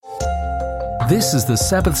This is the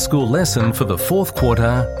Sabbath School lesson for the fourth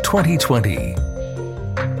quarter, 2020.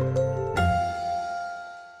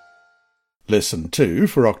 Lesson 2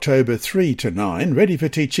 for October 3 to 9, ready for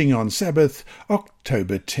teaching on Sabbath,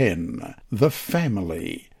 October 10. The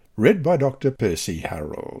Family, read by Dr. Percy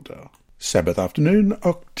Harold. Sabbath afternoon,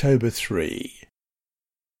 October 3.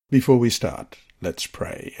 Before we start, let's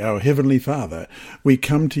pray. Our Heavenly Father, we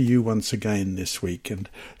come to you once again this week and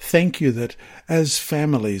thank you that as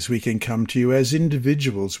families we can come to you, as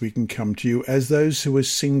individuals we can come to you, as those who are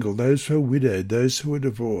single, those who are widowed, those who are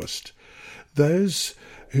divorced, those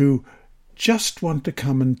who just want to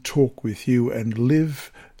come and talk with you and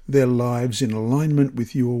live their lives in alignment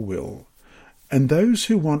with your will, and those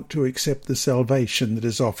who want to accept the salvation that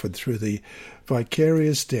is offered through the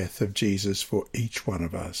vicarious death of Jesus for each one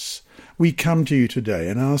of us. We come to you today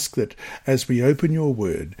and ask that as we open your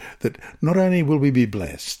word, that not only will we be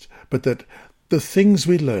blessed, but that the things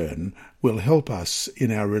we learn will help us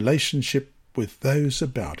in our relationship with those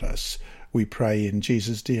about us. We pray in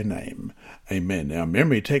Jesus' dear name. Amen. Our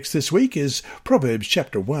memory text this week is Proverbs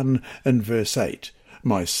chapter 1 and verse 8.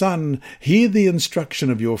 My son, hear the instruction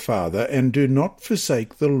of your father, and do not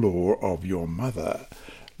forsake the law of your mother.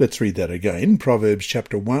 Let's read that again. Proverbs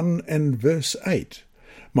chapter 1 and verse 8.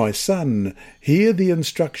 My son, hear the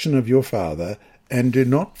instruction of your father, and do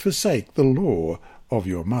not forsake the law of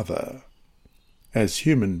your mother. As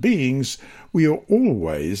human beings, we are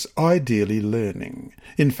always ideally learning.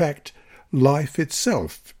 In fact, life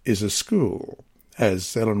itself is a school.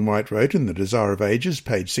 As Ellen White wrote in The Desire of Ages,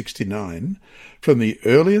 page 69, from the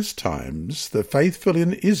earliest times the faithful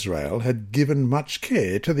in Israel had given much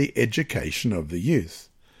care to the education of the youth.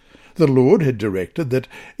 The Lord had directed that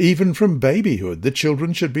even from babyhood the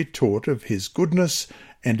children should be taught of his goodness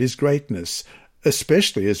and his greatness,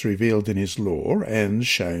 especially as revealed in his law and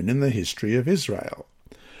shown in the history of Israel.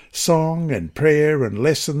 Song and prayer and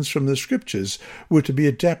lessons from the Scriptures were to be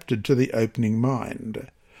adapted to the opening mind.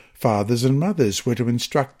 Fathers and mothers were to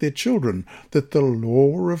instruct their children that the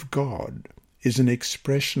law of God is an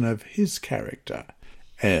expression of his character,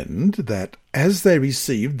 and that as they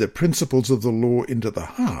received the principles of the law into the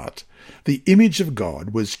heart, the image of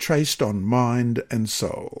God was traced on mind and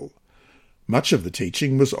soul. Much of the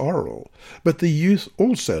teaching was oral, but the youth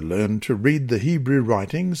also learned to read the Hebrew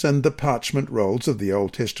writings, and the parchment rolls of the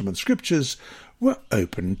Old Testament Scriptures were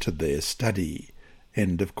open to their study.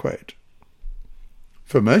 End of quote.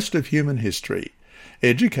 For most of human history,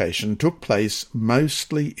 education took place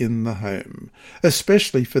mostly in the home,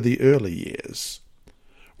 especially for the early years.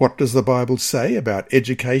 What does the Bible say about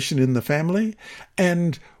education in the family?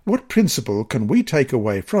 And what principle can we take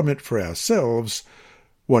away from it for ourselves,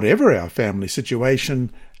 whatever our family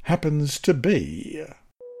situation happens to be?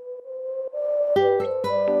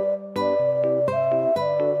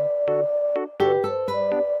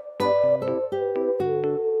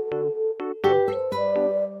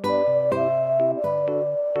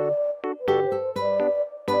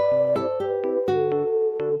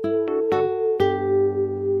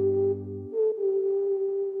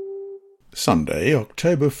 Sunday,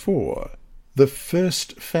 October 4. The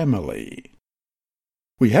First Family.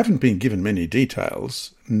 We haven't been given many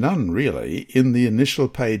details, none really, in the initial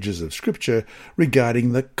pages of Scripture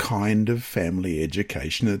regarding the kind of family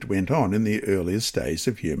education that went on in the earliest days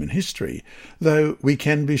of human history, though we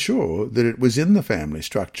can be sure that it was in the family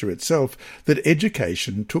structure itself that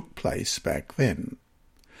education took place back then.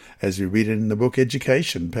 As we read in the book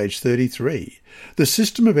Education, page 33, the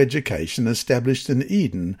system of education established in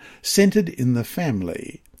Eden centered in the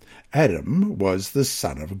family. Adam was the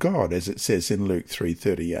son of God, as it says in Luke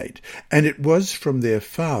 3:38, and it was from their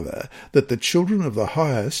father that the children of the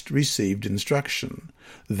highest received instruction.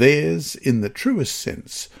 Theirs, in the truest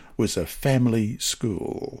sense, was a family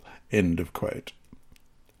school. End of quote.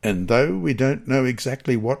 And though we don't know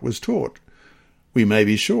exactly what was taught, we may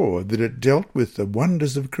be sure that it dealt with the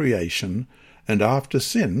wonders of creation and, after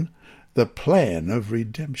sin, the plan of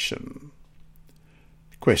redemption.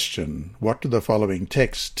 Question: what do the following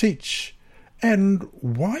texts teach? And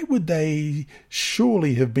why would they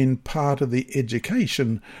surely have been part of the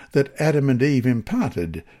education that Adam and Eve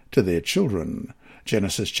imparted to their children?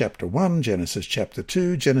 Genesis chapter 1, Genesis chapter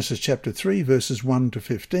 2, Genesis chapter 3, verses 1 to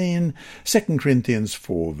 15, 2 Corinthians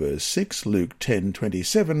 4, verse 6, Luke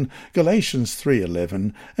 10:27, Galatians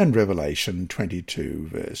 3:11, and Revelation 22,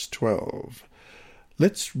 verse 12.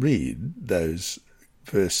 Let's read those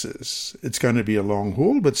verses. It's going to be a long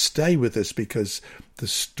haul, but stay with us because the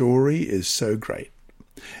story is so great.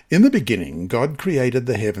 In the beginning, God created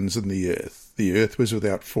the heavens and the earth. The earth was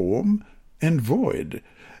without form and void,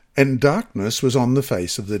 and darkness was on the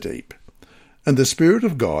face of the deep. and the Spirit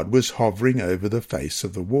of God was hovering over the face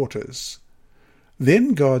of the waters.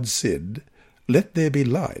 Then God said, "Let there be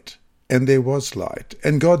light," and there was light.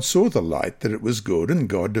 And God saw the light, that it was good, and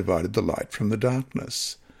God divided the light from the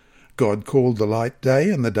darkness. God called the light day,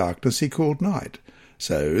 and the darkness he called night.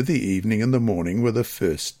 So the evening and the morning were the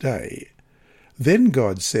first day. Then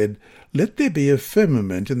God said, "Let there be a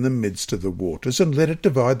firmament in the midst of the waters, and let it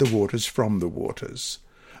divide the waters from the waters."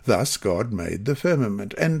 Thus God made the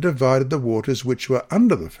firmament, and divided the waters which were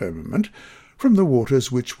under the firmament from the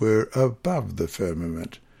waters which were above the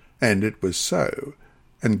firmament. And it was so.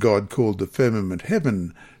 And God called the firmament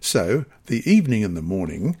heaven. So the evening and the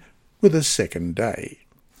morning were the second day.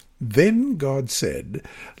 Then God said,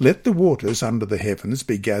 "Let the waters under the heavens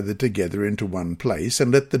be gathered together into one place,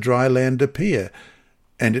 and let the dry land appear."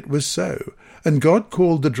 And it was so. And God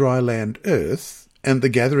called the dry land earth, and the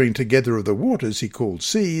gathering together of the waters he called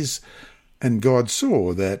seas. And God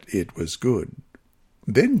saw that it was good.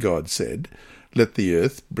 Then God said, "Let the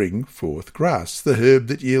earth bring forth grass, the herb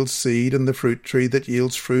that yields seed, and the fruit tree that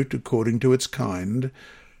yields fruit according to its kind,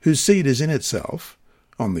 whose seed is in itself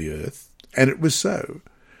on the earth." And it was so.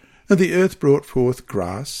 And the earth brought forth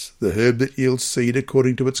grass, the herb that yields seed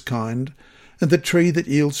according to its kind, and the tree that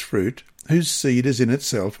yields fruit, whose seed is in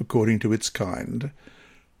itself according to its kind.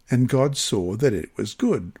 And God saw that it was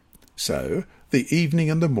good. So the evening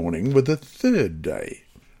and the morning were the third day.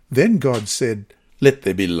 Then God said, "Let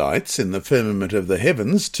there be lights in the firmament of the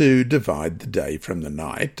heavens to divide the day from the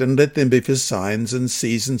night, and let them be for signs and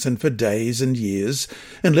seasons and for days and years,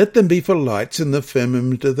 and let them be for lights in the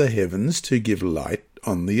firmament of the heavens to give light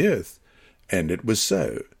on the earth." And it was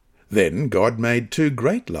so. Then God made 2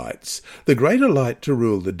 great lights, the greater light to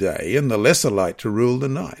rule the day, and the lesser light to rule the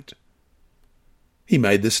night. He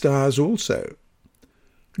made the stars also.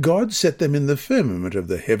 God set them in the firmament of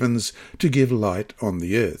the heavens to give light on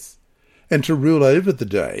the earth, and to rule over the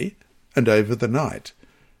day and over the night,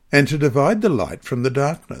 and to divide the light from the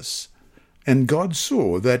darkness. And God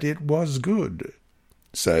saw that it was good.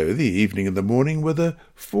 So the evening and the morning were the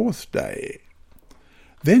 4th day.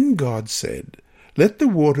 Then God said, "Let the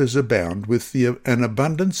waters abound with an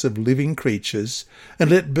abundance of living creatures,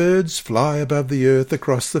 and let birds fly above the earth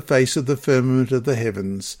across the face of the firmament of the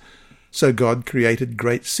heavens." So God created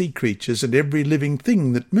great sea creatures and every living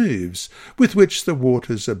thing that moves, with which the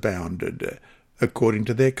waters abounded, according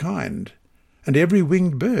to their kind, and every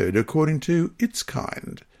winged bird according to its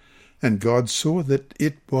kind. And God saw that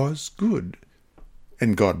it was good.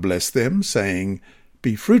 And God blessed them, saying,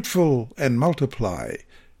 "Be fruitful and multiply,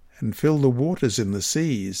 and fill the waters in the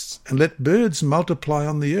seas, and let birds multiply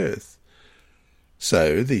on the earth."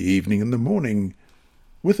 So the evening and the morning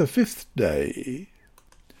were the 5th day.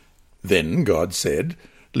 Then God said,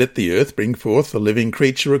 "Let the earth bring forth a living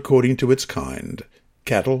creature according to its kind,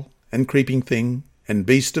 cattle and creeping thing and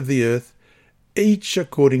beast of the earth, each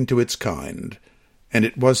according to its kind." And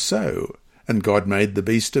it was so. And God made the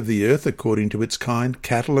beast of the earth according to its kind,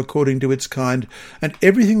 cattle according to its kind, and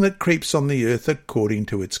everything that creeps on the earth according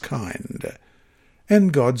to its kind.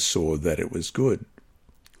 And God saw that it was good.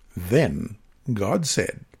 Then God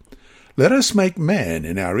said, "Let us make man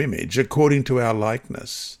in our image, according to our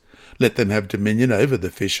likeness. Let them have dominion over the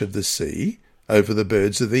fish of the sea, over the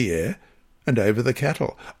birds of the air, and over the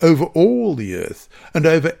cattle, over all the earth, and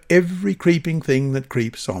over every creeping thing that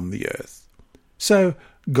creeps on the earth." So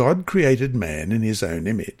God created man in his own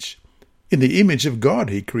image. In the image of God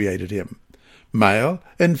he created him. Male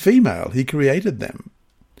and female he created them.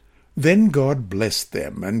 Then God blessed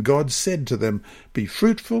them, and God said to them, "Be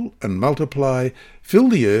fruitful and multiply, fill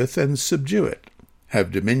the earth and subdue it.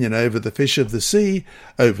 Have dominion over the fish of the sea,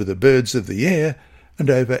 over the birds of the air, and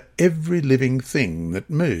over every living thing that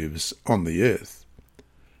moves on the earth."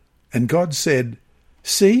 And God said,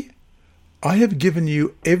 "See, I have given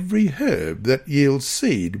you every herb that yields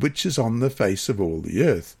seed which is on the face of all the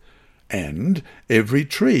earth, and every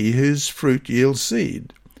tree whose fruit yields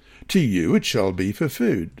seed. To you it shall be for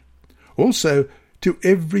food. Also to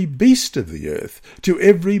every beast of the earth, to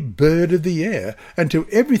every bird of the air, and to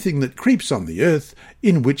everything that creeps on the earth,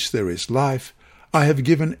 in which there is life, I have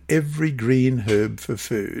given every green herb for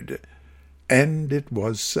food." And it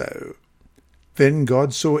was so. Then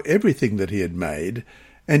God saw everything that he had made,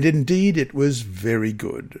 and indeed it was very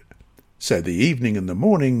good. So the evening and the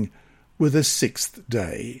morning were the 6th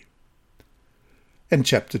day. And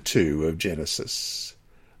chapter 2 of Genesis.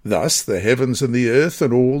 Thus the heavens and the earth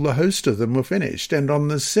and all the host of them were finished, and on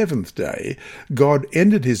the 7th day God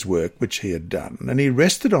ended his work which he had done, and he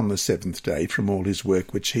rested on the 7th day from all his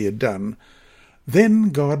work which he had done. Then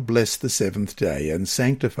God blessed the 7th day and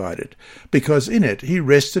sanctified it, because in it he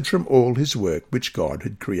rested from all his work which God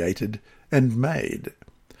had created and made.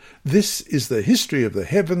 This is the history of the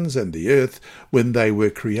heavens and the earth when they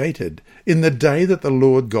were created, in the day that the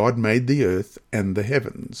Lord God made the earth and the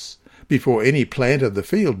heavens, before any plant of the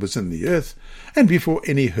field was in the earth, and before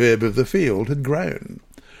any herb of the field had grown.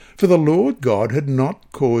 For the Lord God had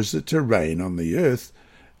not caused it to rain on the earth,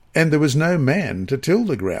 and there was no man to till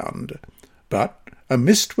the ground. But a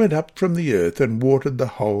mist went up from the earth and watered the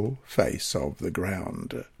whole face of the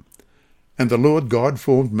ground. And the Lord God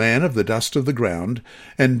formed man of the dust of the ground,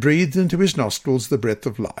 and breathed into his nostrils the breath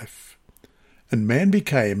of life. And man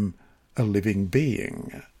became a living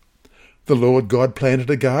being. The Lord God planted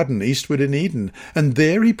a garden eastward in Eden, and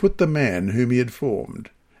there he put the man whom he had formed.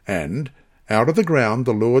 And out of the ground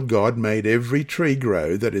the Lord God made every tree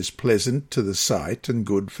grow that is pleasant to the sight and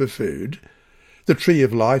good for food. The tree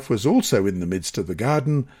of life was also in the midst of the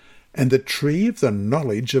garden, and the tree of the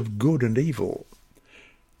knowledge of good and evil.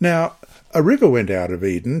 Now a river went out of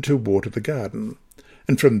Eden to water the garden,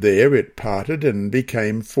 and from there it parted and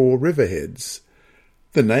became 4 riverheads.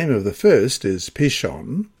 The name of the first is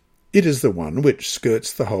Pishon. It is the one which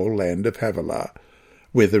skirts the whole land of Havilah,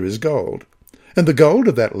 where there is gold, and the gold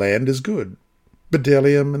of that land is good.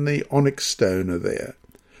 Bdellium and the onyx stone are there.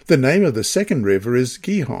 The name of the second river is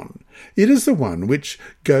Gihon. It is the one which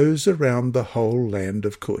goes around the whole land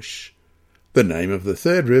of Cush. The name of the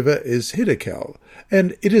third river is Hiddekel,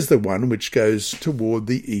 and it is the one which goes toward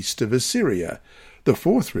the east of Assyria. The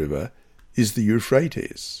fourth river is the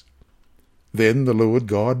Euphrates. Then the Lord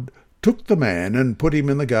God took the man and put him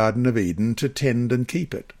in the garden of Eden to tend and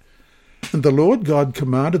keep it. And the Lord God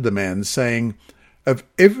commanded the man, saying, Of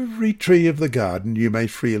every tree of the garden you may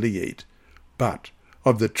freely eat, but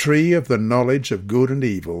of the tree of the knowledge of good and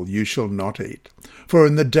evil you shall not eat, for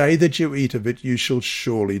in the day that you eat of it you shall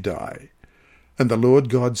surely die. And the Lord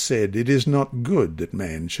God said, It is not good that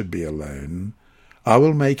man should be alone. I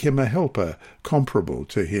will make him a helper comparable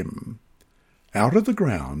to him. Out of the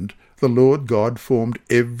ground the Lord God formed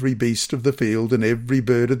every beast of the field and every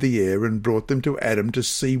bird of the air, and brought them to Adam to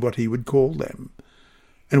see what he would call them.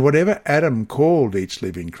 And whatever Adam called each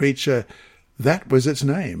living creature, that was its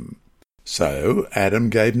name. So Adam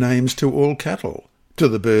gave names to all cattle, to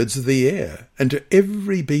the birds of the air, and to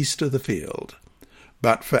every beast of the field.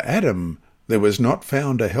 But for Adam there was not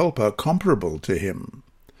found a helper comparable to him.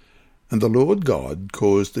 And the Lord God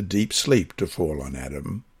caused a deep sleep to fall on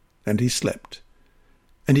Adam, and he slept.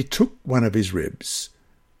 And he took one of his ribs,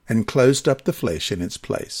 and closed up the flesh in its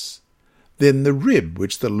place. Then the rib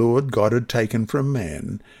which the Lord God had taken from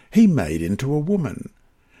man he made into a woman,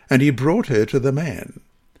 and he brought her to the man.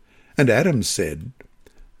 And Adam said,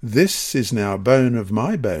 This is now bone of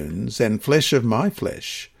my bones, and flesh of my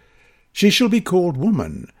flesh. She shall be called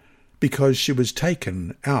woman, because she was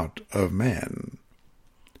taken out of man.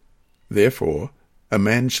 Therefore a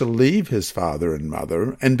man shall leave his father and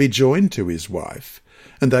mother, and be joined to his wife,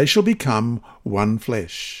 and they shall become one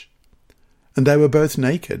flesh. And they were both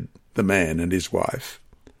naked, the man and his wife,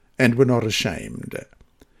 and were not ashamed.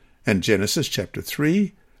 And Genesis chapter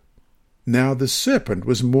 3, Now the serpent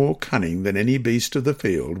was more cunning than any beast of the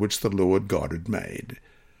field which the Lord God had made.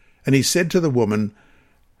 And he said to the woman,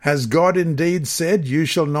 Has God indeed said, You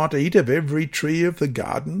shall not eat of every tree of the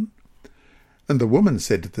garden? And the woman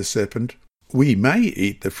said to the serpent, We may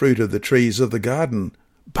eat the fruit of the trees of the garden,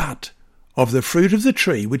 but of the fruit of the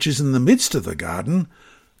tree which is in the midst of the garden,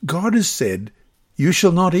 God has said, You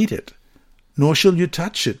shall not eat it, nor shall you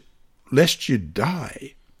touch it, lest you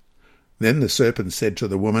die. Then the serpent said to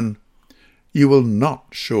the woman, You will not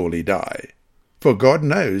surely die. For God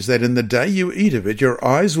knows that in the day you eat of it your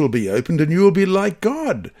eyes will be opened, and you will be like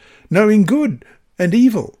God, knowing good and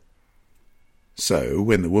evil. So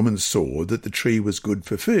when the woman saw that the tree was good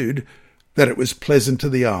for food, that it was pleasant to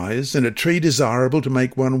the eyes, and a tree desirable to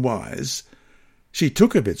make one wise, she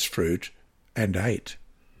took of its fruit and ate.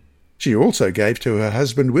 She also gave to her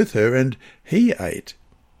husband with her, and he ate.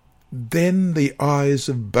 Then the eyes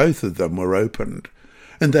of both of them were opened,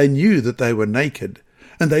 and they knew that they were naked,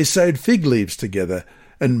 and they sewed fig leaves together,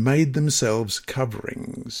 and made themselves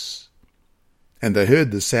coverings. And they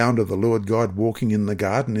heard the sound of the Lord God walking in the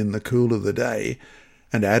garden in the cool of the day,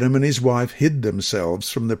 and Adam and his wife hid themselves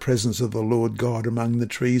from the presence of the Lord God among the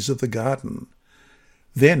trees of the garden.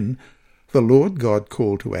 Then the Lord God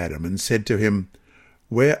called to Adam and said to him,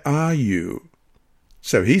 Where are you?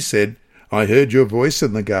 So he said, I heard your voice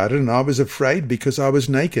in the garden, and I was afraid because I was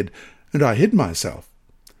naked, and I hid myself.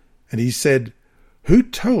 And he said, Who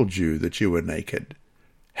told you that you were naked?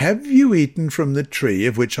 Have you eaten from the tree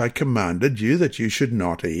of which I commanded you that you should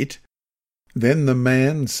not eat? Then the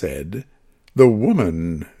man said, The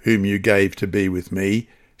woman whom you gave to be with me,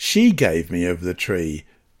 she gave me of the tree,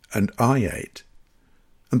 and I ate.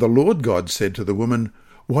 And the Lord God said to the woman,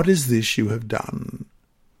 What is this you have done?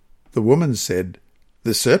 The woman said,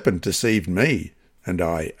 The serpent deceived me, and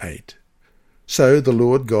I ate. So the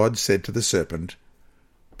Lord God said to the serpent,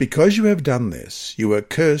 Because you have done this, you are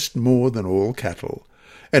cursed more than all cattle,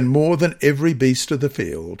 and more than every beast of the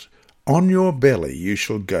field. On your belly you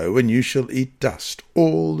shall go, and you shall eat dust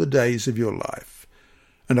all the days of your life.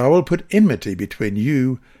 And I will put enmity between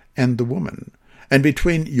you and the woman, and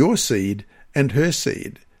between your seed and her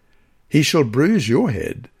seed. He shall bruise your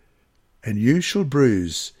head, and you shall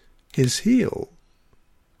bruise his heel.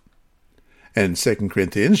 And 2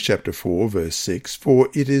 Corinthians chapter 4, verse 6, For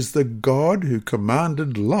it is the God who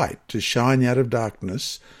commanded light to shine out of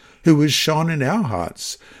darkness, who has shone in our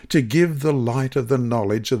hearts to give the light of the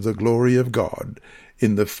knowledge of the glory of God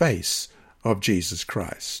in the face of Jesus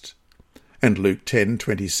Christ. And Luke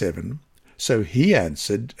 10:27, So he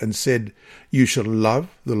answered and said, You shall love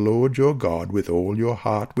the Lord your God with all your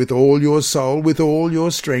heart, with all your soul, with all your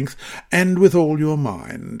strength, and with all your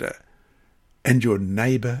mind, and your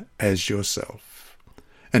neighbour as yourself.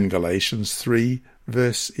 And Galatians 3,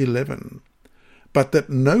 verse 11, But that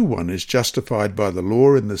no one is justified by the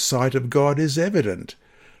law in the sight of God is evident,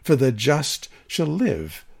 for the just shall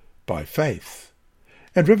live by faith.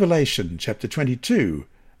 And Revelation chapter 22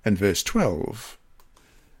 and verse 12,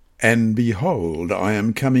 And behold, I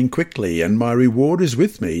am coming quickly, and my reward is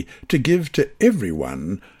with me, to give to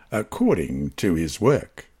everyone according to his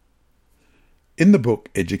work. In the book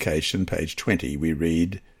Education, page 20, we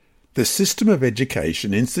read, The system of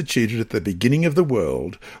education instituted at the beginning of the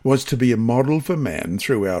world was to be a model for man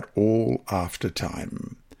throughout all after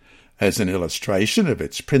time. As an illustration of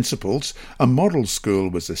its principles, a model school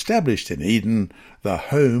was established in Eden, the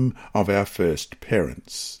home of our first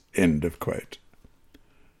parents. End of quote.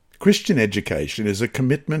 Christian education is a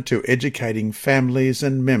commitment to educating families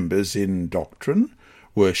and members in doctrine,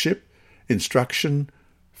 worship, instruction,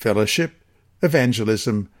 fellowship,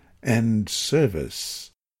 evangelism, and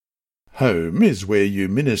service. Home is where you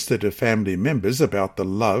minister to family members about the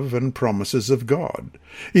love and promises of God.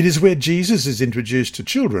 It is where Jesus is introduced to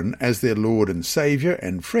children as their Lord and Saviour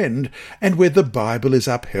and friend, and where the Bible is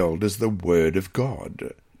upheld as the Word of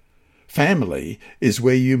God. Family is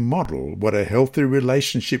where you model what a healthy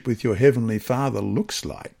relationship with your Heavenly Father looks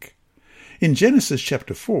like. In Genesis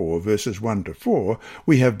chapter 4, verses 1 to 4,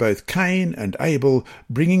 we have both Cain and Abel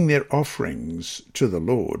bringing their offerings to the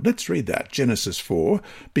Lord. Let's read that. Genesis 4,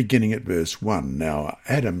 beginning at verse 1. Now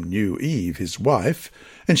Adam knew Eve, his wife,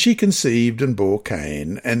 and she conceived and bore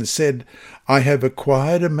Cain, and said, I have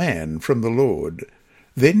acquired a man from the Lord.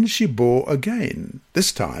 Then she bore again,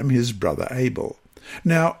 this time his brother Abel.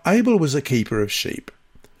 Now Abel was a keeper of sheep,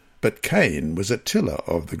 but Cain was a tiller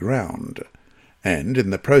of the ground. And in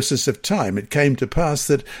the process of time it came to pass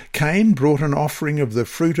that Cain brought an offering of the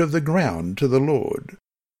fruit of the ground to the Lord.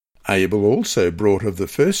 Abel also brought of the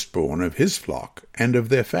firstborn of his flock and of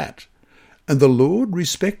their fat. And the Lord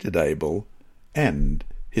respected Abel and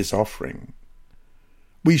his offering.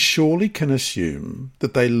 We surely can assume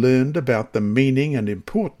that they learned about the meaning and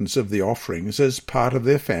importance of the offerings as part of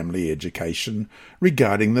their family education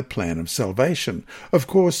regarding the plan of salvation. Of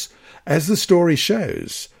course, as the story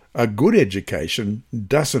shows, a good education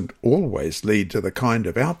doesn't always lead to the kind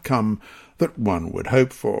of outcome that one would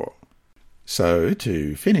hope for. So,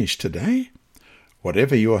 to finish today,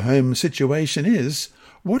 whatever your home situation is,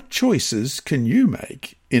 what choices can you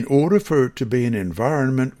make in order for it to be an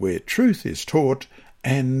environment where truth is taught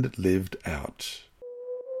and lived out?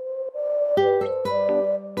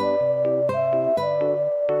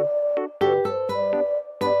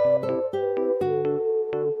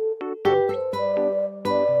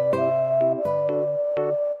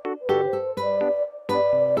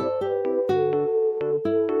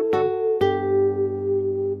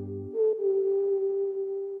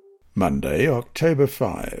 Monday, October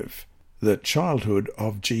 5. The Childhood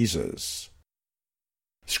of Jesus.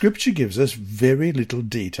 Scripture gives us very little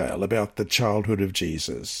detail about the childhood of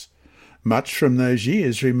Jesus. Much from those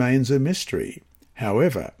years remains a mystery.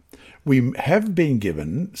 However, we have been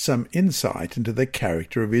given some insight into the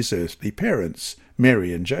character of his earthly parents,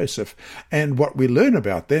 Mary and Joseph, and what we learn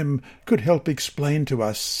about them could help explain to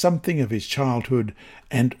us something of his childhood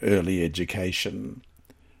and early education.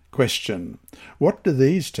 Question: what do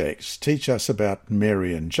these texts teach us about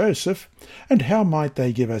Mary and Joseph, and how might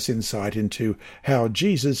they give us insight into how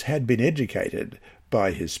Jesus had been educated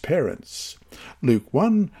by his parents? Luke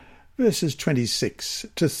 1, verses 26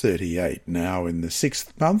 to 38. Now in the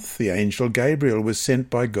 6th month the angel Gabriel was sent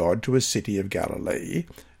by God to a city of Galilee,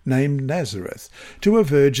 named Nazareth, to a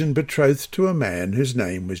virgin betrothed to a man whose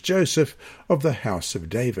name was Joseph, of the house of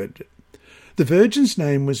David. The virgin's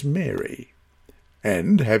name was Mary.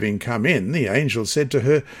 And, having come in, the angel said to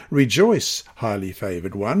her, Rejoice, highly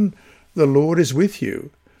favoured one, the Lord is with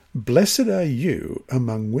you. Blessed are you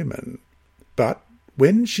among women. But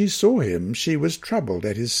when she saw him, she was troubled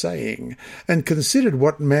at his saying, and considered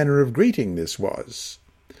what manner of greeting this was.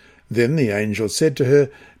 Then the angel said to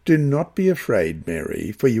her, Do not be afraid,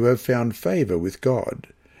 Mary, for you have found favour with God.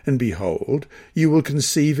 And behold, you will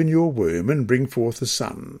conceive in your womb and bring forth a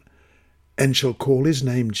son, and shall call his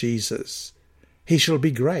name Jesus. He shall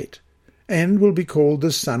be great, and will be called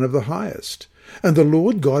the Son of the Highest. And the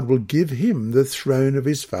Lord God will give him the throne of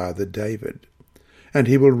his father David. And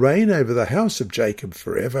he will reign over the house of Jacob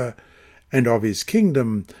forever, and of his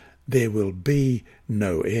kingdom there will be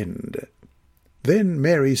no end. Then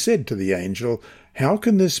Mary said to the angel, How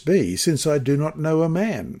can this be, since I do not know a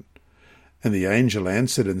man? And the angel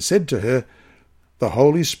answered and said to her, The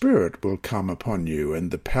Holy Spirit will come upon you, and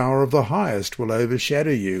the power of the Highest will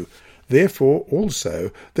overshadow you. Therefore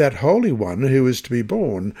also that Holy One who is to be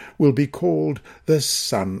born will be called the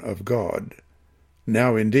Son of God.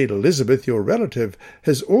 Now indeed Elizabeth, your relative,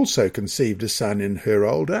 has also conceived a son in her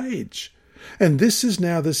old age, and this is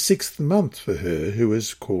now the 6th month for her who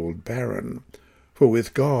is called barren. For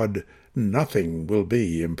with God nothing will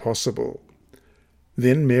be impossible.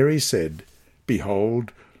 Then Mary said,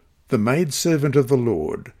 Behold, the maidservant of the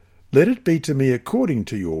Lord, let it be to me according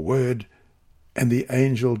to your word. And the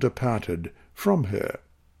angel departed from her.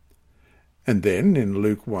 And then in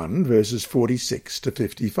Luke 1, verses 46 to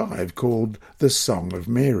 55, called the Song of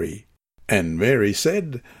Mary. And Mary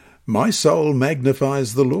said, My soul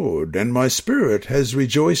magnifies the Lord, and my spirit has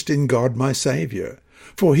rejoiced in God my Saviour,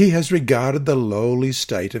 for he has regarded the lowly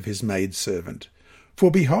state of his maidservant. For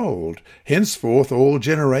behold, henceforth all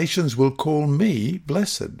generations will call me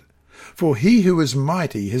blessed. For he who is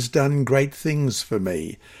mighty has done great things for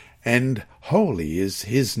me, and holy is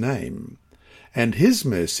his name. And his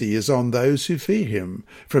mercy is on those who fear him,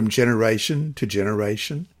 from generation to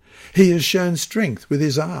generation. He has shown strength with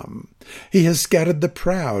his arm. He has scattered the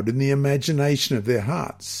proud in the imagination of their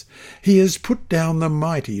hearts. He has put down the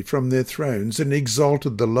mighty from their thrones and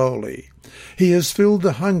exalted the lowly. He has filled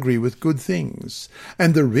the hungry with good things,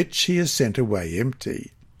 and the rich he has sent away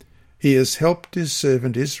empty. He has helped his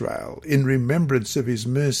servant Israel in remembrance of his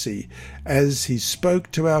mercy, as he spoke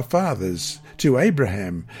to our fathers, to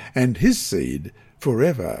Abraham and his seed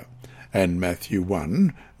forever. And Matthew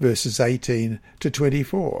 1, verses 18 to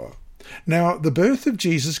 24. Now the birth of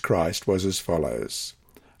Jesus Christ was as follows.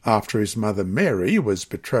 After his mother Mary was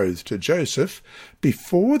betrothed to Joseph,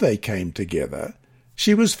 before they came together,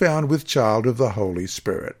 she was found with child of the Holy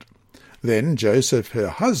Spirit. Then Joseph, her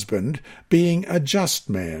husband, being a just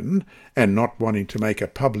man, and not wanting to make a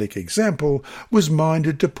public example, was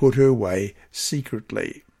minded to put her away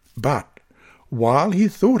secretly. But while he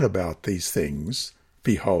thought about these things,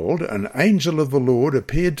 behold, an angel of the Lord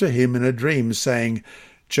appeared to him in a dream, saying,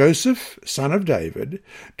 Joseph, son of David,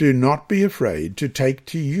 do not be afraid to take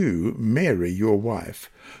to you Mary your wife,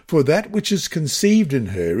 for that which is conceived in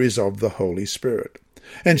her is of the Holy Spirit.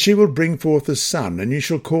 And she will bring forth a son, and you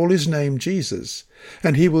shall call his name Jesus,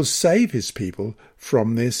 and he will save his people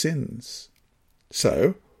from their sins.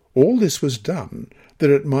 So all this was done, that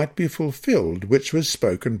it might be fulfilled which was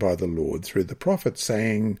spoken by the Lord through the prophet,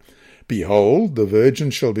 saying, Behold, the virgin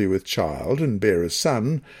shall be with child, and bear a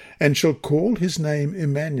son, and shall call his name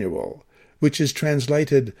Emmanuel, which is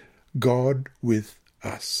translated, God with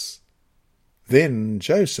us. Then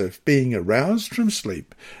Joseph, being aroused from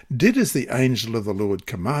sleep, did as the angel of the Lord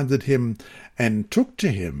commanded him, and took to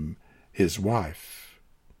him his wife.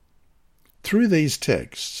 Through these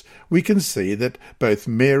texts we can see that both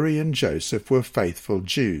Mary and Joseph were faithful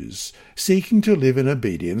Jews, seeking to live in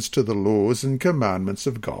obedience to the laws and commandments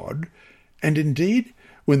of God, and indeed,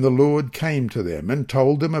 when the Lord came to them and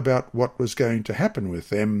told them about what was going to happen with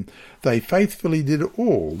them, they faithfully did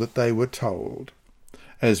all that they were told.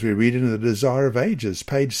 As we read in The Desire of Ages,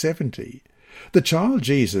 page 70, the child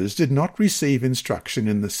Jesus did not receive instruction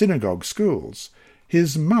in the synagogue schools.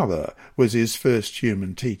 His mother was his first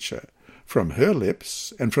human teacher. From her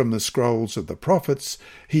lips and from the scrolls of the prophets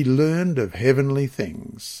he learned of heavenly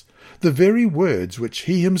things. The very words which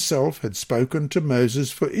he himself had spoken to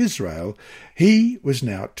Moses for Israel, he was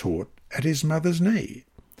now taught at his mother's knee.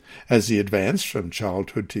 As he advanced from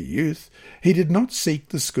childhood to youth, he did not seek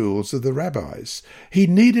the schools of the rabbis. He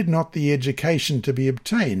needed not the education to be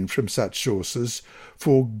obtained from such sources,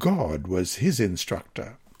 for God was his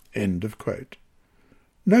instructor. End of quote.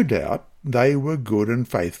 No doubt they were good and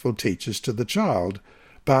faithful teachers to the child,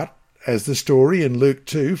 But, as the story in Luke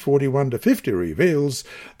 2:41-50 reveals,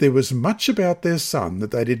 there was much about their son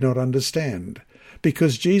that they did not understand,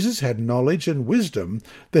 because Jesus had knowledge and wisdom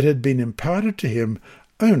that had been imparted to him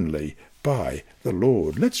only by the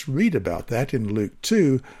Lord. Let's read about that in Luke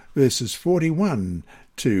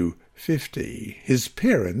 2:41-50. His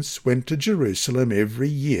parents went to Jerusalem every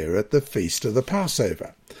year at the feast of the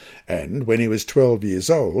Passover, and when he was 12 years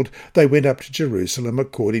old, they went up to Jerusalem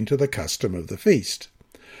according to the custom of the feast.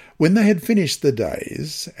 When they had finished the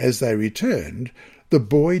days, as they returned, the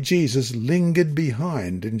boy Jesus lingered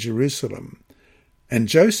behind in Jerusalem, and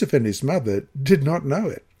Joseph and his mother did not know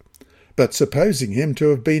it. But supposing him to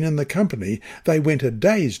have been in the company, they went a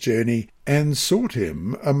day's journey and sought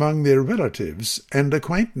him among their relatives and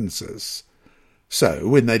acquaintances. So,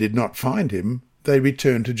 when they did not find him, they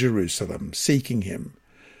returned to Jerusalem, seeking him.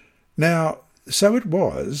 Now, so it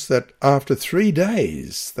was that after 3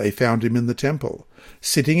 days they found him in the temple,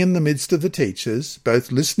 sitting in the midst of the teachers,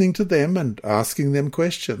 both listening to them and asking them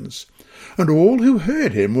questions. And all who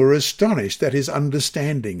heard him were astonished at his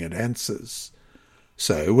understanding and answers.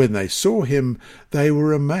 So when they saw him, they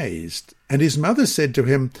were amazed. And his mother said to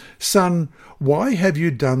him, "Son, why have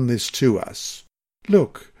you done this to us?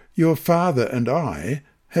 Look, your father and I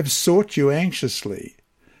have sought you anxiously."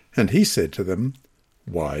 And he said to them,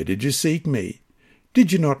 "Why did you seek me?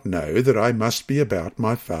 Did you not know that I must be about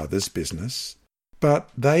my Father's business?" But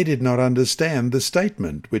they did not understand the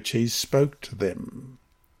statement which he spoke to them.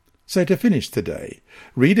 So to finish today,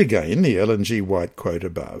 read again the Ellen G. White quote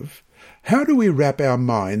above. How do we wrap our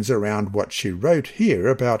minds around what she wrote here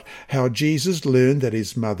about how Jesus learned at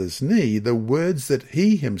his mother's knee the words that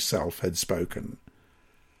he himself had spoken?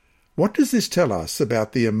 What does this tell us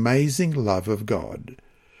about the amazing love of God?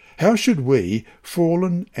 How should we,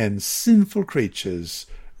 fallen and sinful creatures,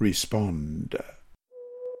 respond?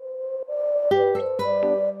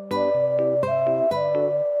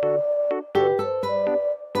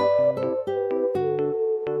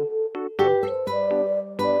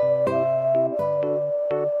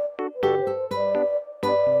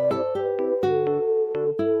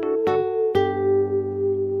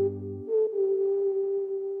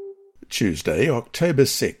 Tuesday, October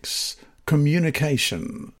 6.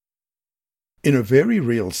 Communication. In a very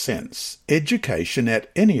real sense, education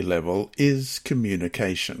at any level is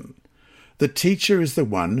communication. The teacher is the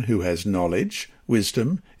one who has knowledge,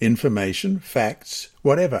 wisdom, information, facts,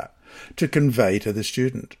 whatever, to convey to the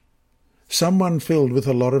student. Someone filled with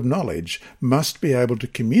a lot of knowledge must be able to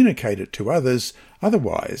communicate it to others,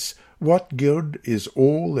 otherwise, what good is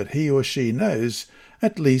all that he or she knows,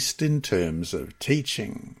 at least in terms of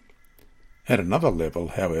teaching? At another level,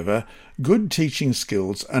 however, good teaching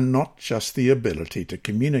skills are not just the ability to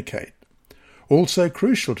communicate. Also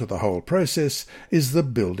crucial to the whole process is the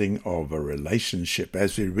building of a relationship.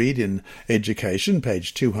 As we read in Education,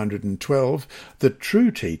 page 212, the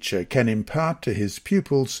true teacher can impart to his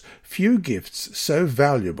pupils few gifts so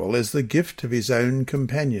valuable as the gift of his own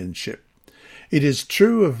companionship. It is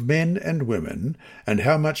true of men and women, and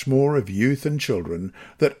how much more of youth and children,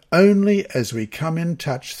 that only as we come in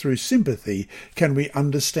touch through sympathy can we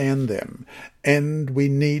understand them, and we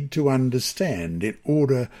need to understand in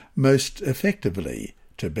order most effectively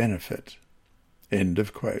to benefit. End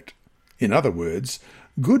of quote. In other words,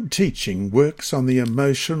 good teaching works on the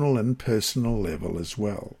emotional and personal level as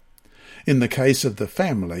well. In the case of the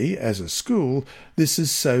family as a school, this is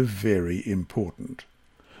so very important.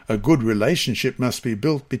 A good relationship must be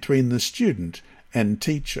built between the student and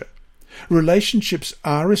teacher. Relationships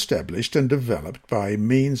are established and developed by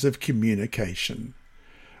means of communication.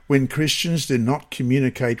 When Christians do not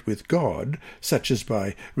communicate with God, such as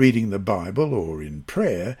by reading the Bible or in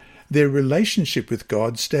prayer, their relationship with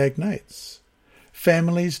God stagnates.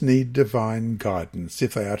 Families need divine guidance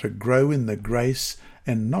if they are to grow in the grace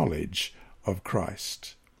and knowledge of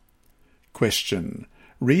Christ. Question.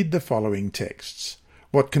 Read the following texts.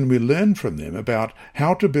 What can we learn from them about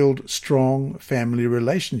how to build strong family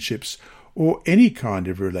relationships, or any kind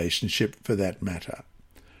of relationship for that matter?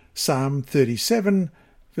 Psalm 37,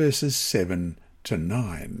 verses 7 to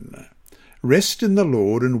 9. Rest in the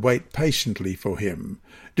Lord and wait patiently for him.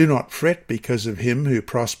 Do not fret because of him who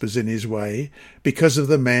prospers in his way, because of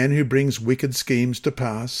the man who brings wicked schemes to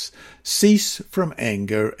pass. Cease from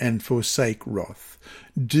anger and forsake wrath.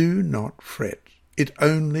 Do not fret. It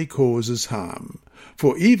only causes harm.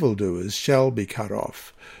 For evildoers shall be cut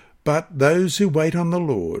off, but those who wait on the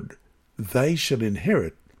Lord, they shall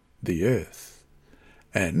inherit the earth.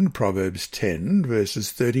 And Proverbs 10,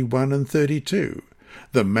 verses 31 and 32.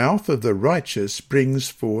 The mouth of the righteous brings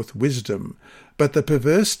forth wisdom, but the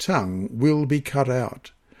perverse tongue will be cut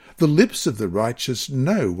out. The lips of the righteous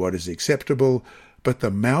know what is acceptable, but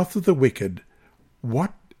the mouth of the wicked,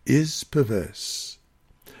 what is perverse?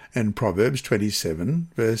 And Proverbs 27,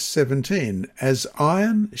 verse 17, as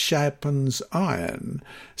iron sharpens iron,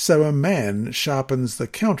 so a man sharpens the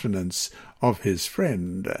countenance of his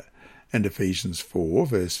friend. And Ephesians 4,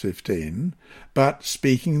 verse 15, but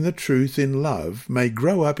speaking the truth in love may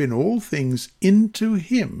grow up in all things into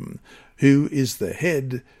him who is the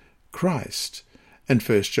head, Christ. And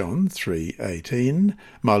 1 John 3:18,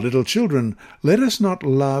 my little children, let us not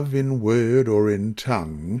love in word or in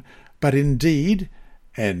tongue, but in deed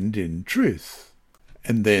and in truth.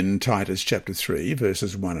 And then Titus chapter 3,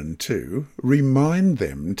 verses 1 and 2, remind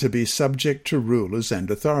them to be subject to rulers and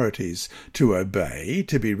authorities, to obey,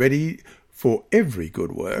 to be ready for every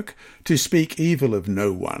good work, to speak evil of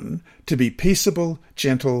no one, to be peaceable,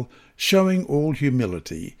 gentle, showing all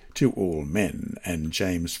humility to all men. And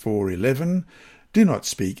James 4:11, do not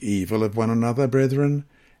speak evil of one another, brethren.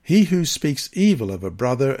 He who speaks evil of a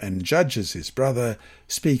brother and judges his brother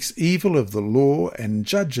speaks evil of the law and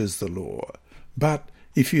judges the law. But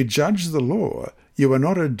if you judge the law, you are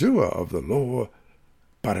not a doer of the law,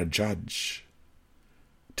 but a judge.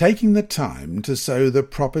 Taking the time to sow the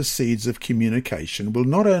proper seeds of communication will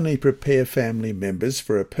not only prepare family members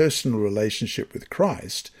for a personal relationship with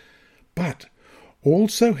Christ, but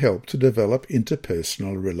also help to develop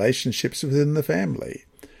interpersonal relationships within the family.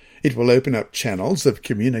 It will open up channels of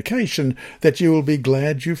communication that you will be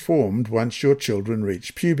glad you formed once your children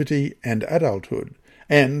reach puberty and adulthood.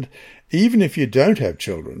 And even if you don't have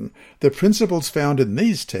children, the principles found in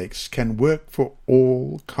these texts can work for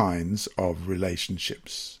all kinds of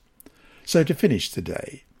relationships. So to finish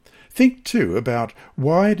today, think too about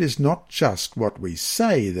why it is not just what we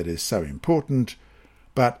say that is so important,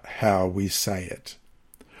 but how we say it.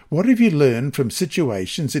 What have you learned from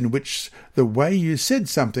situations in which the way you said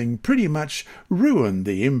something pretty much ruined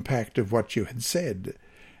the impact of what you had said,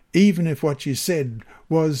 even if what you said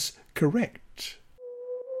was correct?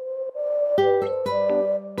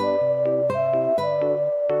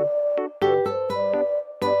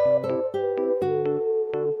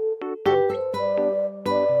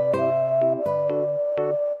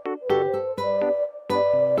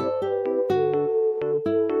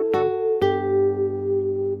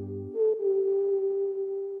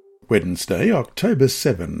 Wednesday, October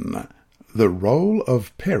 7. The Role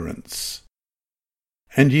of Parents.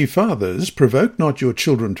 And ye fathers, provoke not your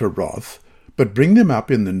children to wrath, but bring them up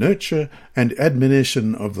in the nurture and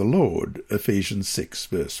admonition of the Lord. Ephesians 6,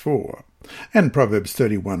 verse 4. And Proverbs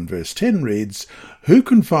 31, verse 10 reads, who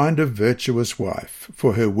can find a virtuous wife?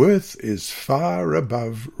 For her worth is far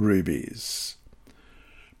above rubies.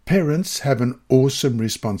 Parents have an awesome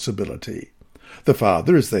responsibility. The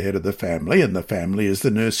father is the head of the family, and the family is the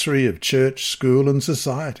nursery of church, school, and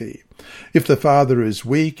society. If the father is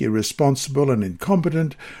weak, irresponsible, and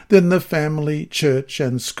incompetent, then the family, church,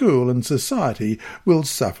 and school and society will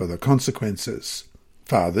suffer the consequences.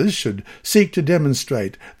 Fathers should seek to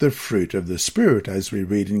demonstrate the fruit of the Spirit, as we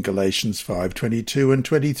read in Galatians 5:22 and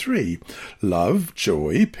 23. Love,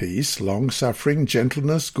 joy, peace, long-suffering,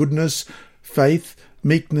 gentleness, goodness, faith,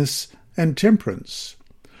 meekness, and temperance.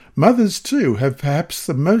 Mothers, too, have perhaps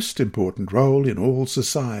the most important role in all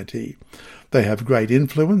society. They have great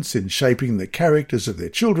influence in shaping the characters of their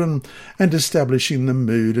children and establishing the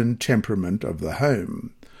mood and temperament of the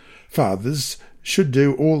home. Fathers should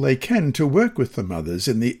do all they can to work with the mothers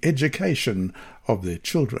in the education of their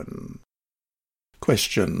children.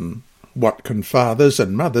 Question: what can fathers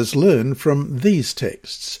and mothers learn from these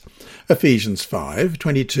texts? Ephesians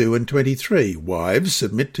 5:22 and 23. Wives,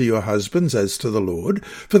 submit to your husbands as to the Lord,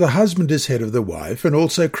 for the husband is head of the wife, and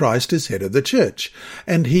also Christ is head of the church,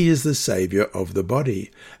 and he is the Saviour of the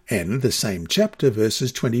body. And the same chapter,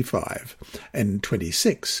 verses 25 and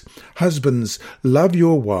 26. Husbands, love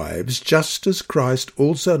your wives, just as Christ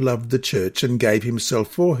also loved the church and gave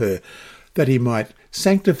himself for her, that he might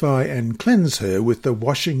sanctify and cleanse her with the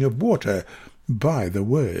washing of water by the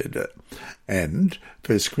word. And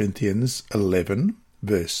 1 Corinthians 11,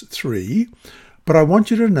 verse 3, but I want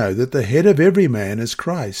you to know that the head of every man is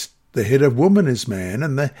Christ, the head of woman is man,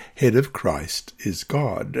 and the head of Christ is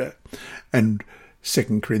God. And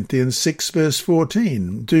 2 Corinthians 6, verse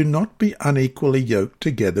 14, do not be unequally yoked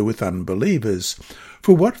together with unbelievers.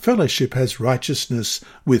 For what fellowship has righteousness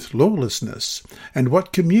with lawlessness? And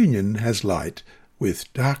what communion has light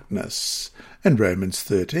with darkness? And Romans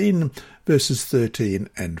 13, verses 13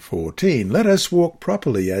 and 14. Let us walk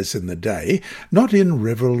properly as in the day, not in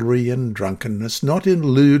revelry and drunkenness, not in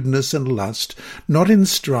lewdness and lust, not in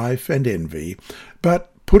strife and envy,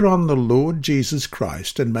 but Put on the Lord Jesus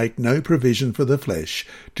Christ and make no provision for the flesh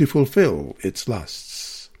to fulfil its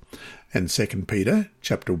lusts. And 2 Peter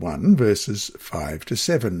chapter 1, verses 5 to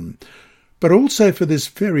 7. But also for this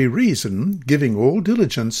very reason, giving all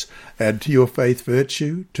diligence, add to your faith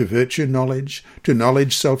virtue, to virtue knowledge, to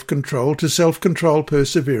knowledge self-control, to self-control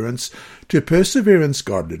perseverance, to perseverance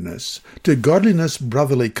godliness, to godliness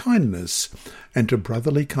brotherly kindness, and to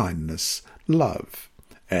brotherly kindness love.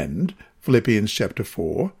 And Philippians chapter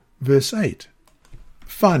 4, verse 8.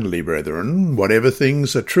 Finally, brethren, whatever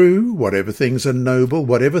things are true, whatever things are noble,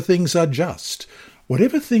 whatever things are just,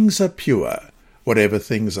 whatever things are pure, whatever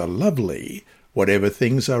things are lovely, whatever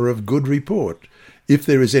things are of good report, if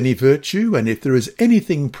there is any virtue, and if there is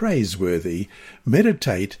anything praiseworthy,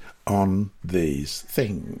 meditate on these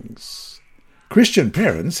things. Christian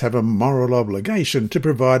parents have a moral obligation to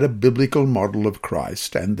provide a biblical model of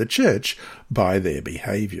Christ and the Church by their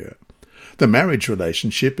behaviour. The marriage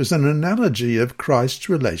relationship is an analogy of Christ's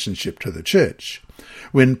relationship to the Church.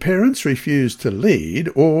 When parents refuse to lead,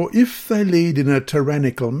 or if they lead in a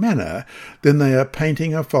tyrannical manner, then they are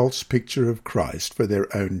painting a false picture of Christ for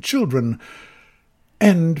their own children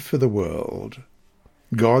and for the world.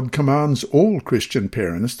 God commands all Christian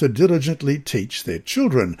parents to diligently teach their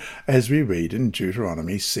children, as we read in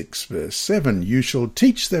Deuteronomy 6, verse 7. You shall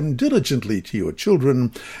teach them diligently to your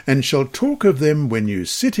children, and shall talk of them when you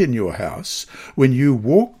sit in your house, when you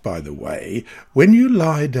walk by the way, when you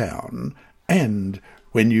lie down, and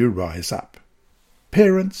when you rise up.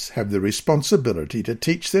 Parents have the responsibility to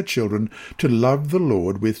teach their children to love the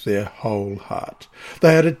Lord with their whole heart.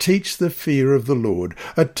 They are to teach the fear of the Lord,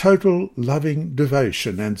 a total loving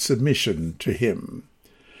devotion and submission to Him.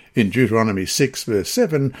 In Deuteronomy 6, verse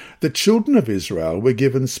 7, the children of Israel were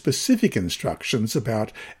given specific instructions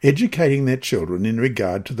about educating their children in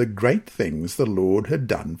regard to the great things the Lord had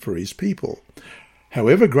done for His people.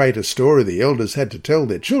 However great a story the elders had to tell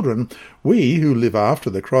their children, we who live after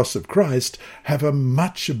the cross of Christ have a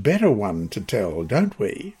much better one to tell, don't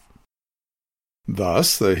we?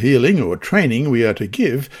 Thus, the healing or training we are to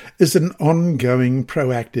give is an ongoing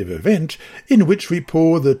proactive event in which we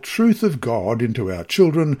pour the truth of God into our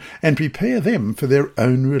children and prepare them for their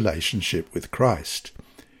own relationship with Christ.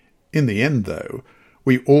 In the end, though,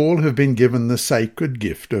 we all have been given the sacred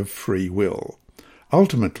gift of free will.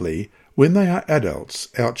 Ultimately, when they are adults,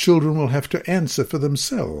 our children will have to answer for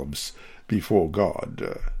themselves before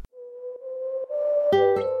God.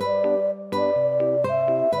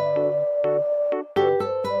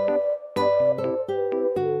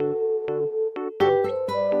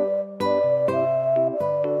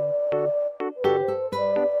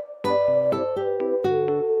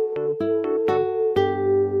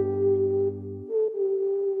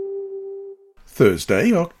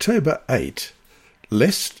 Thursday, October 8.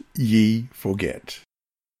 Lest ye forget.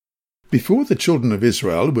 Before the children of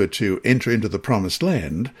Israel were to enter into the promised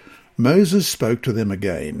land, Moses spoke to them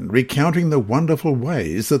again, recounting the wonderful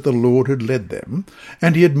ways that the Lord had led them,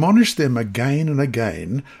 and he admonished them again and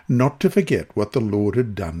again not to forget what the Lord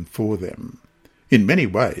had done for them. In many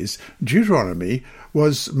ways, Deuteronomy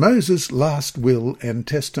was Moses' last will and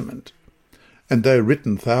testament. And though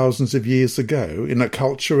written thousands of years ago, in a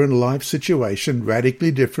culture and life situation radically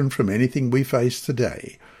different from anything we face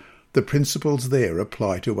today, the principles there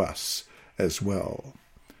apply to us as well.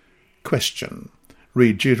 Question.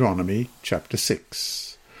 Read Deuteronomy chapter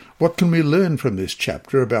 6. What can we learn from this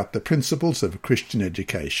chapter about the principles of Christian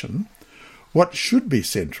education? What should be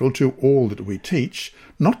central to all that we teach,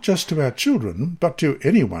 not just to our children, but to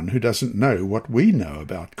anyone who doesn't know what we know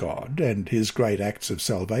about God and His great acts of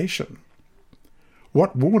salvation?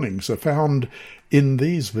 What warnings are found in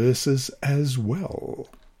these verses as well?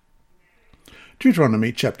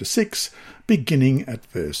 Deuteronomy chapter 6, beginning at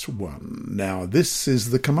verse 1. Now this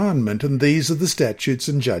is the commandment, and these are the statutes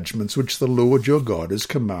and judgments which the Lord your God has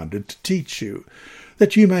commanded to teach you,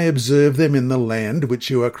 that you may observe them in the land which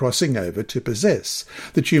you are crossing over to possess,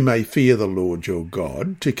 that you may fear the Lord your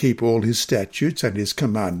God, to keep all His statutes and His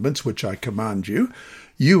commandments which I command you,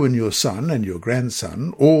 you and your son and your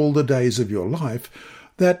grandson, all the days of your life,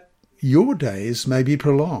 that your days may be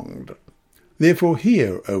prolonged. Therefore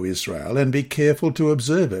hear, O Israel, and be careful to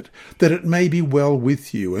observe it, that it may be well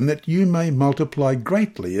with you, and that you may multiply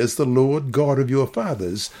greatly, as the Lord God of your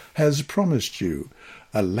fathers has promised you,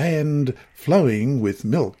 a land flowing with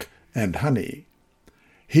milk and honey.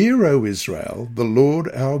 Hear, O Israel, the Lord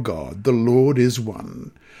our God, the Lord is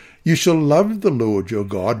one. You shall love the Lord your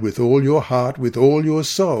God with all your heart, with all your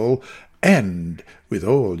soul, and with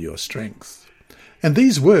all your strength. And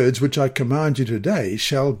these words which I command you today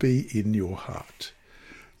shall be in your heart.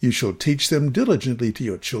 You shall teach them diligently to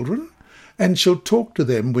your children, and shall talk to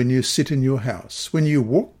them when you sit in your house, when you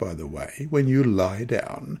walk by the way, when you lie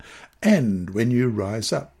down, and when you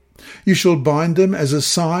rise up. You shall bind them as a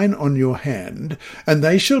sign on your hand, and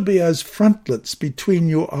they shall be as frontlets between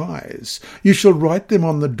your eyes. You shall write them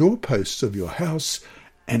on the doorposts of your house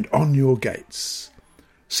and on your gates.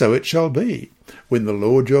 So it shall be, when the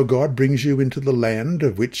Lord your God brings you into the land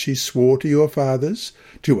of which he swore to your fathers,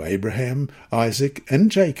 to Abraham, Isaac,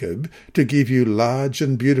 and Jacob, to give you large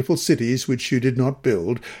and beautiful cities which you did not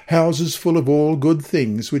build, houses full of all good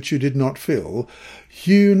things which you did not fill,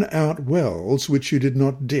 hewn out wells which you did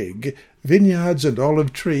not dig, vineyards and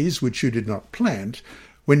olive trees which you did not plant,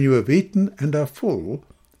 when you have eaten and are full,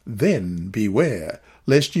 then beware,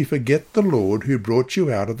 lest you forget the Lord who brought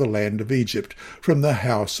you out of the land of Egypt, from the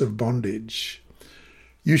house of bondage.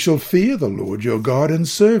 You shall fear the Lord your God and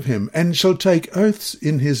serve him, and shall take oaths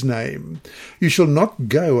in his name. You shall not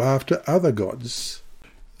go after other gods,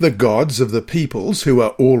 the gods of the peoples who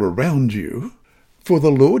are all around you, for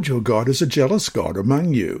the Lord your God is a jealous God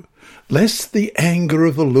among you, lest the anger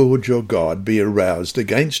of the Lord your God be aroused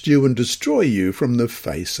against you and destroy you from the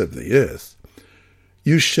face of the earth.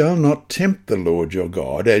 You shall not tempt the Lord your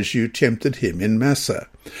God as you tempted him in Massah.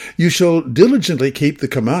 You shall diligently keep the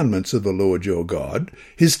commandments of the Lord your God,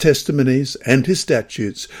 his testimonies and his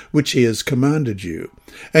statutes, which he has commanded you,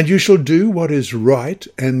 and you shall do what is right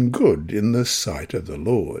and good in the sight of the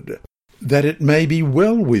Lord, that it may be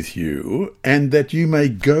well with you, and that you may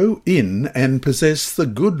go in and possess the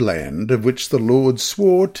good land of which the Lord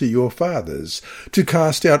swore to your fathers, to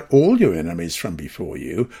cast out all your enemies from before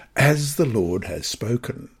you, as the Lord has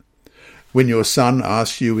spoken. When your son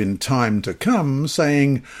asks you in time to come,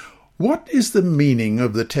 saying, What is the meaning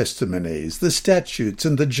of the testimonies, the statutes,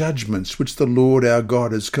 and the judgments which the Lord our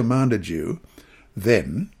God has commanded you?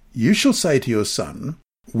 Then you shall say to your son,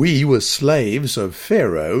 We were slaves of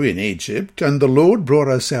Pharaoh in Egypt, and the Lord brought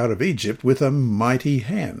us out of Egypt with a mighty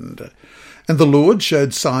hand. And the Lord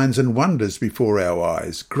showed signs and wonders before our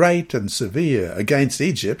eyes, great and severe, against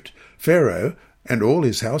Egypt, Pharaoh, and all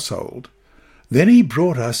his household. Then he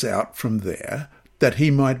brought us out from there, that he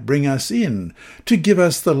might bring us in, to give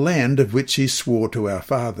us the land of which he swore to our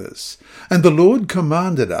fathers. And the Lord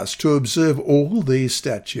commanded us to observe all these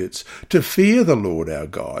statutes, to fear the Lord our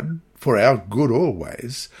God, for our good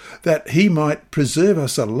always, that he might preserve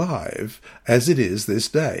us alive, as it is this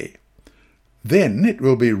day. Then it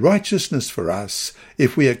will be righteousness for us,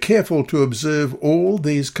 if we are careful to observe all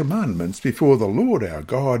these commandments before the Lord our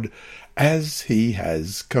God, as he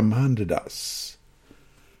has commanded us.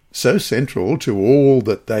 So central to all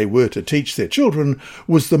that they were to teach their children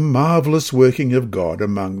was the marvellous working of God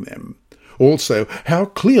among them. Also, how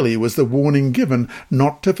clearly was the warning given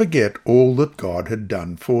not to forget all that God had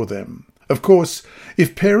done for them. Of course,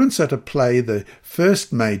 if parents are to play the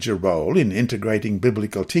first major role in integrating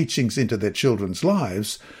biblical teachings into their children's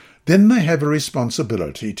lives, then they have a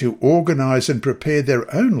responsibility to organise and prepare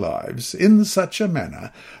their own lives in such a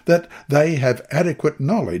manner that they have adequate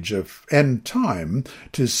knowledge of and time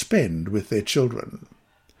to spend with their children.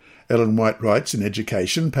 Ellen White writes in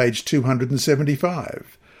Education, page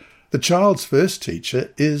 275, The child's first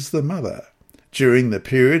teacher is the mother. During the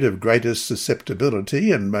period of greatest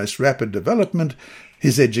susceptibility and most rapid development,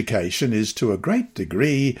 his education is to a great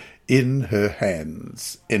degree in her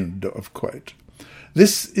hands. End of quote.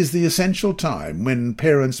 This is the essential time when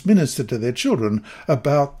parents minister to their children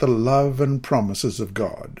about the love and promises of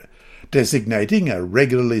God. Designating a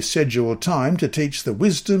regularly scheduled time to teach the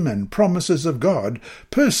wisdom and promises of God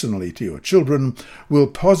personally to your children will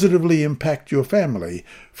positively impact your family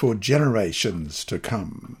for generations to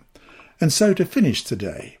come. And so to finish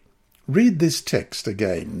today, read this text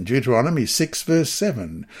again, Deuteronomy 6 verse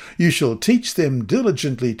 7. You shall teach them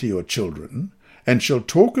diligently to your children, and shall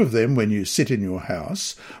talk of them when you sit in your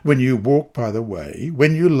house, when you walk by the way,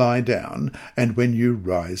 when you lie down, and when you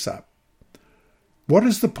rise up. What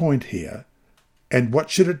is the point here, and what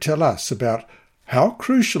should it tell us about how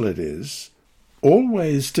crucial it is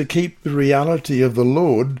always to keep the reality of the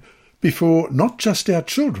Lord before not just our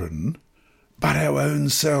children, but our own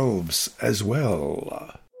selves as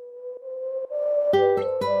well?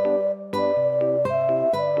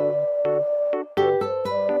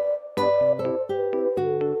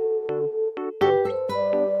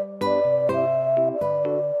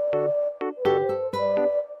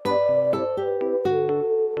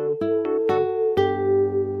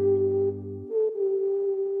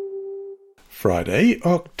 Friday,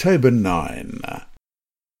 October 9.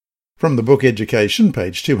 From the book Education,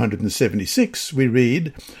 page 276, we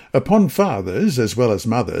read, "Upon fathers as well as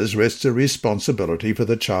mothers rests a responsibility for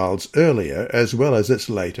the child's earlier as well as its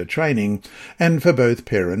later training, and for both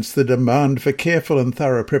parents the demand for careful and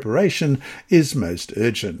thorough preparation is most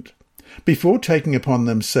urgent. Before taking upon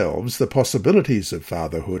themselves the possibilities of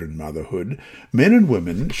fatherhood and motherhood, men and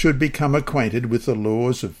women should become acquainted with the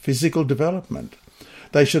laws of physical development.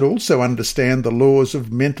 They should also understand the laws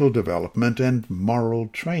of mental development and moral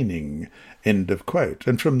training." End of quote.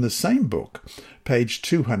 And from the same book, page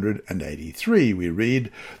 283, we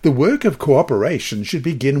read, "The work of cooperation should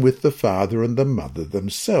begin with the father and the mother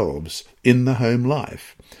themselves in the home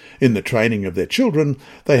life. In the training of their children,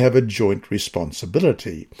 they have a joint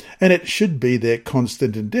responsibility, and it should be their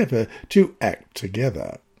constant endeavour to act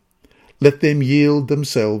together. Let them yield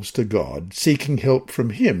themselves to God, seeking help from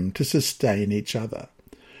Him to sustain each other.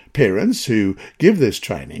 Parents who give this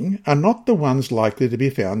training are not the ones likely to be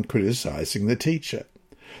found criticising the teacher.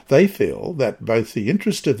 They feel that both the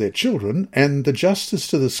interest of their children and the justice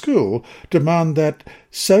to the school demand that,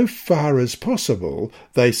 so far as possible,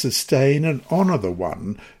 they sustain and honour the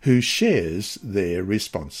one who shares their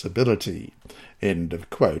responsibility." End of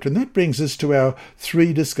quote. And that brings us to our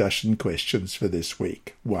 3 discussion questions for this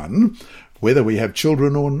week. 1. Whether we have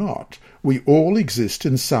children or not, we all exist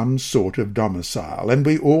in some sort of domicile, and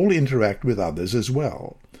we all interact with others as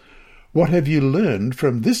well. What have you learned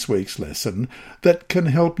from this week's lesson that can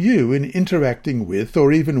help you in interacting with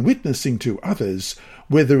or even witnessing to others,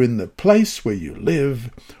 whether in the place where you live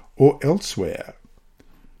or elsewhere?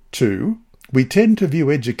 2. We tend to view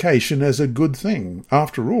education as a good thing.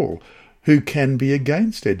 After all, who can be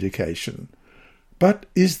against education? But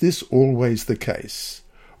is this always the case?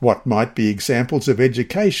 What might be examples of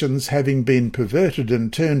educations having been perverted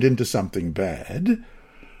and turned into something bad?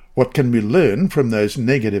 What can we learn from those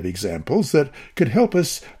negative examples that could help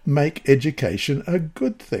us make education a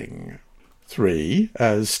good thing? 3.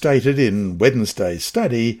 As stated in Wednesday's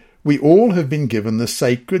study, we all have been given the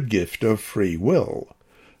sacred gift of free will.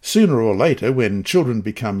 Sooner or later, when children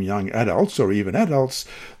become young adults or even adults,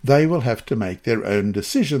 they will have to make their own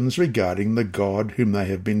decisions regarding the God whom they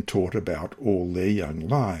have been taught about all their young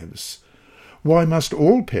lives. Why must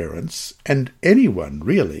all parents, and anyone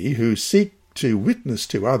really who seek to witness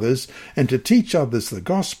to others and to teach others the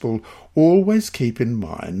gospel, always keep in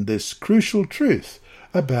mind this crucial truth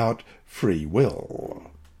about free will?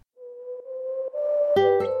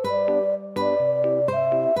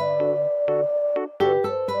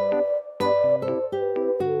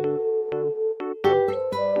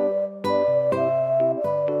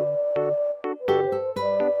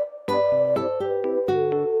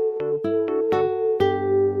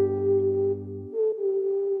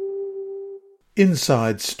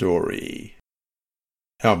 Inside Story.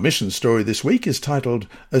 Our mission story this week is titled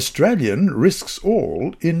 "Australian Risks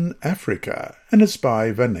All in Africa," and it's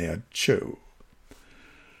by Vanea Cho.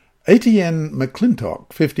 Etienne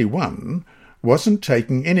McClintock, 51, wasn't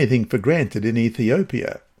taking anything for granted in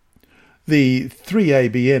Ethiopia. The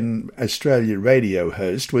 3ABN Australia radio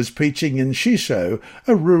host was preaching in Shisho,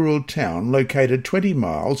 a rural town located 20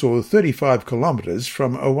 miles or 35 kilometres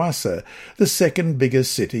from Owassa, the second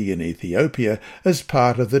biggest city in Ethiopia, as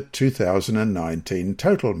part of the 2019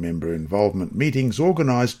 Total Member Involvement meetings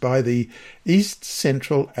organised by the East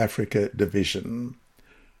Central Africa Division.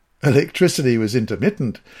 Electricity was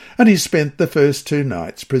intermittent, and he spent the first 2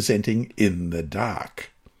 nights presenting in the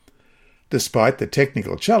dark. Despite the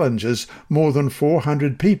technical challenges, more than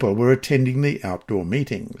 400 people were attending the outdoor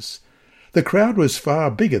meetings. The crowd was far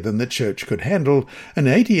bigger than the church could handle, and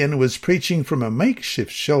Etienne was preaching from a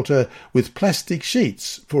makeshift shelter with plastic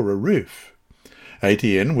sheets for a roof.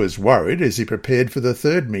 Etienne was worried as he prepared for the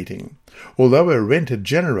 3rd meeting. Although a rented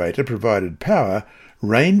generator provided power,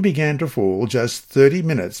 rain began to fall just 30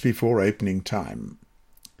 minutes before opening time.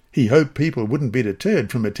 He hoped people wouldn't be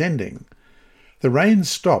deterred from attending. The rain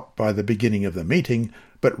stopped by the beginning of the meeting,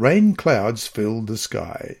 but rain clouds filled the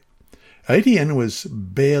sky. Etienne was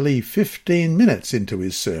barely 15 minutes into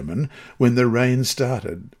his sermon when the rain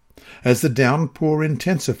started. As the downpour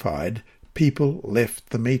intensified, people left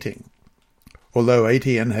the meeting. Although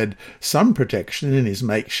Etienne had some protection in his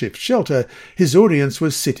makeshift shelter, his audience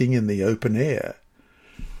was sitting in the open air.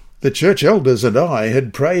 The church elders and I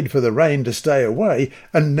had prayed for the rain to stay away,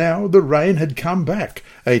 and now the rain had come back,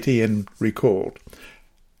 Etienne recalled.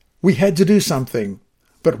 We had to do something.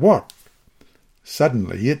 But what?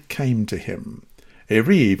 Suddenly it came to him.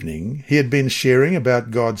 Every evening he had been sharing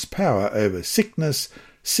about God's power over sickness,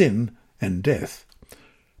 sin, and death.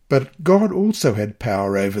 But God also had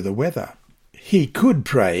power over the weather. He could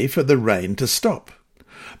pray for the rain to stop.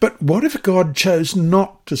 But what if God chose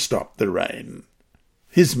not to stop the rain?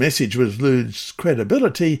 His message would lose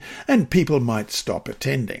credibility and people might stop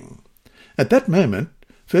attending. At that moment,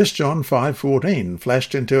 1 John 5:14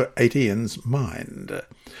 flashed into Etienne's mind.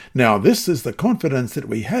 Now this is the confidence that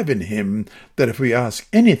we have in him, that if we ask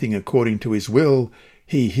anything according to his will,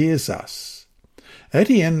 he hears us.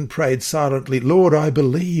 Etienne prayed silently, Lord, I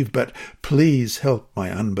believe, but please help my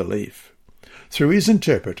unbelief. Through his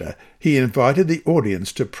interpreter, he invited the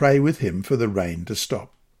audience to pray with him for the rain to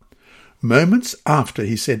stop. Moments after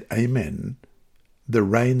he said Amen, the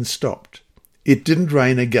rain stopped. It didn't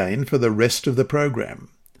rain again for the rest of the program.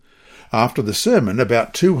 After the sermon,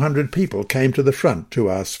 about 200 people came to the front to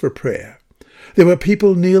ask for prayer. There were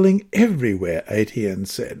people kneeling everywhere, Etienne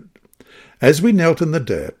said. As we knelt in the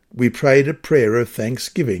dirt, we prayed a prayer of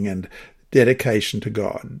thanksgiving and dedication to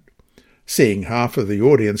God. Seeing half of the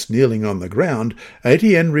audience kneeling on the ground,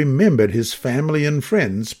 Etienne remembered his family and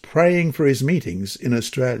friends praying for his meetings in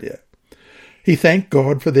Australia. He thanked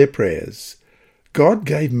God for their prayers. God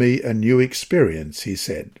gave me a new experience, he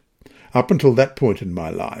said. Up until that point in my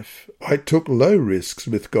life, I took low risks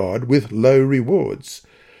with God with low rewards.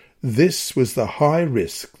 This was the high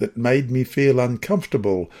risk that made me feel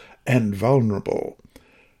uncomfortable and vulnerable.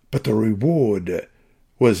 But the reward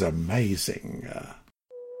was amazing.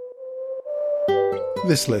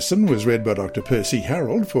 This lesson was read by Dr. Percy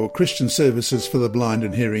Harold for Christian Services for the Blind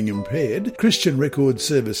and Hearing Impaired, Christian Record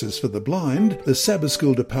Services for the Blind, the Sabbath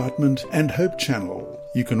School Department and Hope Channel.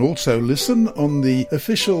 You can also listen on the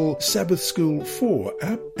official Sabbath School 4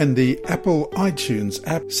 app and the Apple iTunes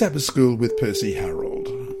app, Sabbath School with Percy Harold.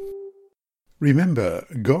 Remember,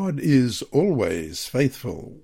 God is always faithful.